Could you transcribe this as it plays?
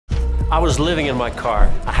I was living in my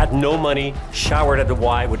car. I had no money, showered at the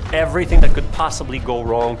Y with everything that could possibly go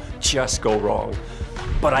wrong, just go wrong.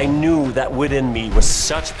 But I knew that within me was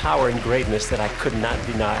such power and greatness that I could not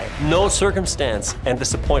deny. No circumstance and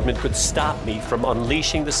disappointment could stop me from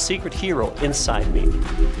unleashing the secret hero inside me.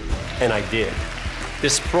 And I did.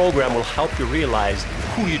 This program will help you realize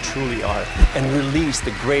who you truly are and release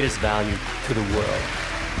the greatest value to the world.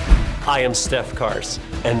 I am Steph Carse,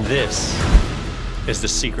 and this is the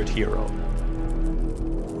secret hero.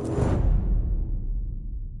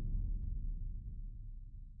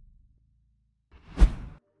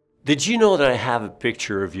 Did you know that I have a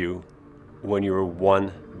picture of you when you were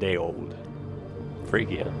 1 day old?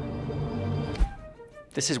 Freaky, huh?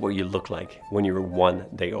 This is what you look like when you were 1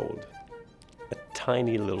 day old. A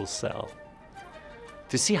tiny little cell.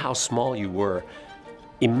 To see how small you were,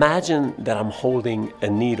 imagine that I'm holding a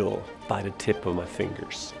needle by the tip of my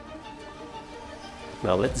fingers.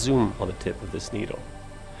 Now let's zoom on the tip of this needle.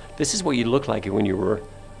 This is what you look like when you were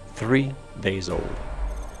 3 days old.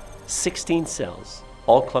 16 cells,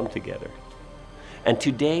 all clumped together. And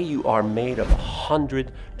today you are made of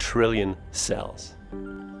 100 trillion cells.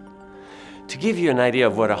 To give you an idea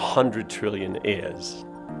of what 100 trillion is,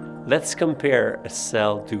 let's compare a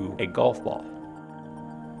cell to a golf ball.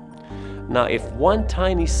 Now, if one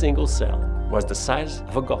tiny single cell was the size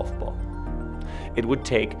of a golf ball, it would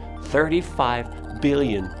take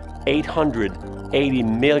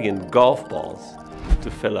 35,880,000,000 golf balls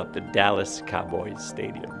to fill up the Dallas Cowboys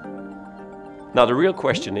stadium. Now, the real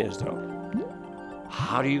question is, though,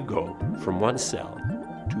 how do you go from one cell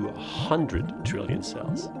to 100 trillion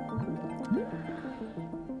cells?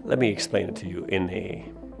 Let me explain it to you in a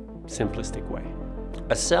simplistic way.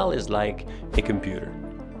 A cell is like a computer,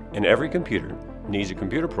 and every computer needs a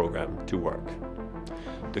computer program to work.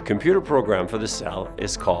 The computer program for the cell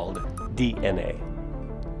is called DNA.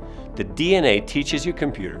 The DNA teaches your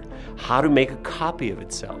computer how to make a copy of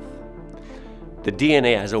itself. The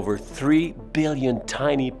DNA has over 3 billion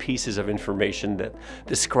tiny pieces of information that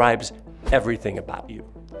describes everything about you,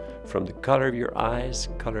 from the color of your eyes,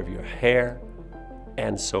 color of your hair,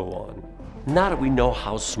 and so on. Now that we know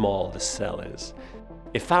how small the cell is,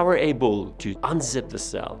 if I were able to unzip the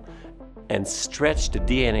cell and stretch the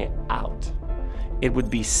DNA out, it would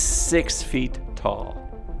be 6 feet tall.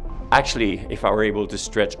 Actually, if I were able to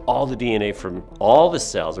stretch all the DNA from all the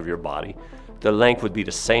cells of your body, the length would be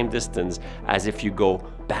the same distance as if you go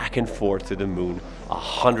back and forth to the moon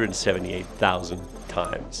 178,000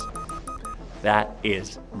 times. That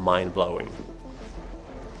is mind-blowing.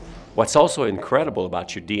 What's also incredible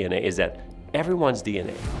about your DNA is that everyone's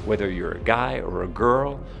DNA, whether you're a guy or a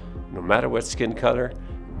girl, no matter what skin color,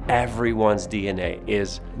 everyone's DNA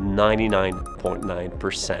is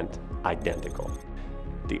 99.9% identical.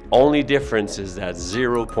 The only difference is that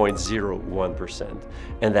 0.01%.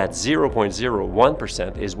 And that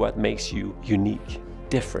 0.01% is what makes you unique,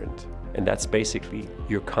 different. And that's basically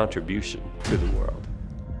your contribution to the world.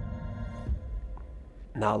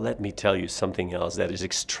 Now let me tell you something else that is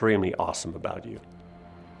extremely awesome about you.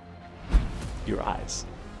 Your eyes.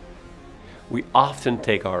 We often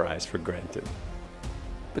take our eyes for granted.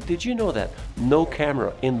 But did you know that no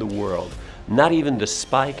camera in the world, not even the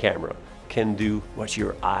spy camera, can do what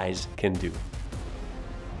your eyes can do?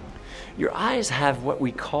 Your eyes have what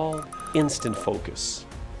we call instant focus.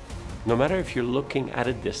 No matter if you're looking at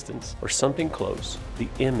a distance or something close, the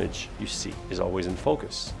image you see is always in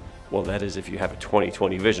focus. Well, that is if you have a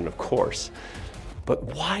 20/20 vision, of course. But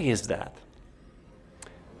why is that?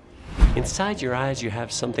 Inside your eyes, you have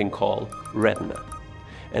something called retina.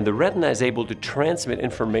 And the retina is able to transmit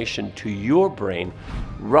information to your brain,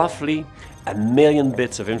 roughly 1,000,000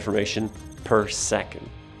 bits of information per second,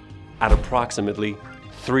 at approximately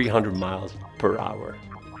 300 miles per hour.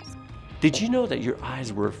 Did you know that your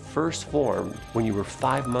eyes were first formed when you were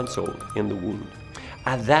 5 months old in the womb?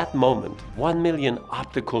 At that moment, 1,000,000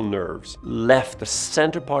 optical nerves left the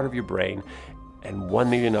center part of your brain, and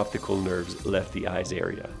 1,000,000 optical nerves left the eyes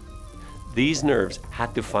area. These nerves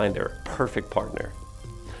had to find their perfect partner.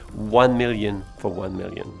 1,000,000 for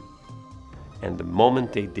 1,000,000. And the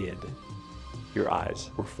moment they did, your eyes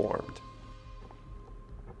were formed.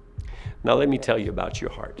 Now let me tell you about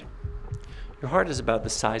your heart. Your heart is about the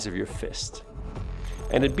size of your fist,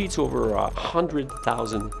 and it beats over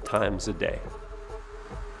 100,000 times a day.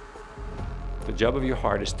 The job of your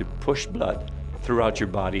heart is to push blood throughout your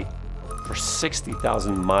body for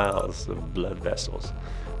 60,000 miles of blood vessels.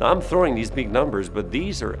 Now I'm throwing these big numbers, but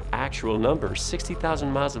these are actual numbers,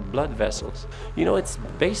 60,000 miles of blood vessels. You know, it's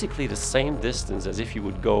basically the same distance as if you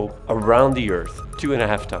would go around the earth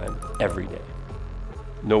 2.5 times every day.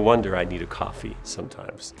 No wonder I need a coffee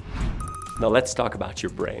sometimes. Now let's talk about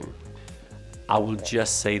your brain. I will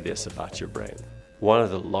just say this about your brain. One of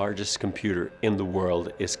the largest computers in the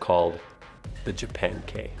world is called the Japan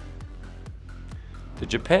K. The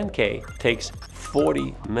Japan K takes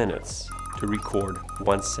 40 minutes to record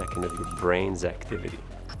 1 second of your brain's activity.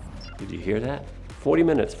 Did you hear that? 40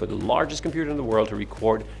 minutes for the largest computer in the world to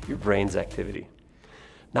record your brain's activity.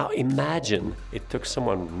 Now imagine it took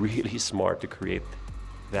someone really smart to create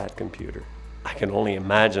that computer. I can only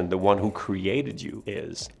imagine the one who created you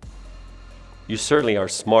is. You certainly are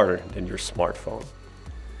smarter than your smartphone.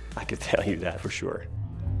 I could tell you that for sure.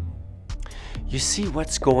 You see,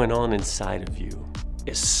 what's going on inside of you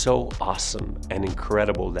is so awesome and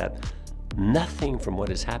incredible that nothing from what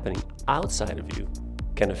is happening outside of you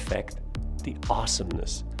can affect the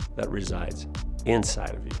awesomeness that resides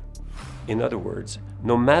inside of you. In other words,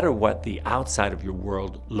 no matter what the outside of your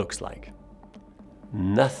world looks like,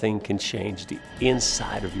 nothing can change the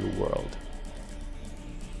inside of your world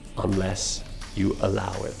unless you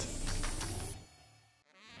allow it.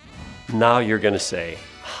 Now you're going to say,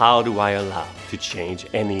 how do I allow to change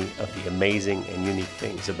any of the amazing and unique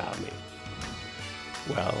things about me?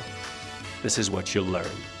 Well, this is what you'll learn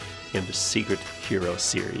in the Secret Hero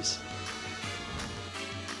series.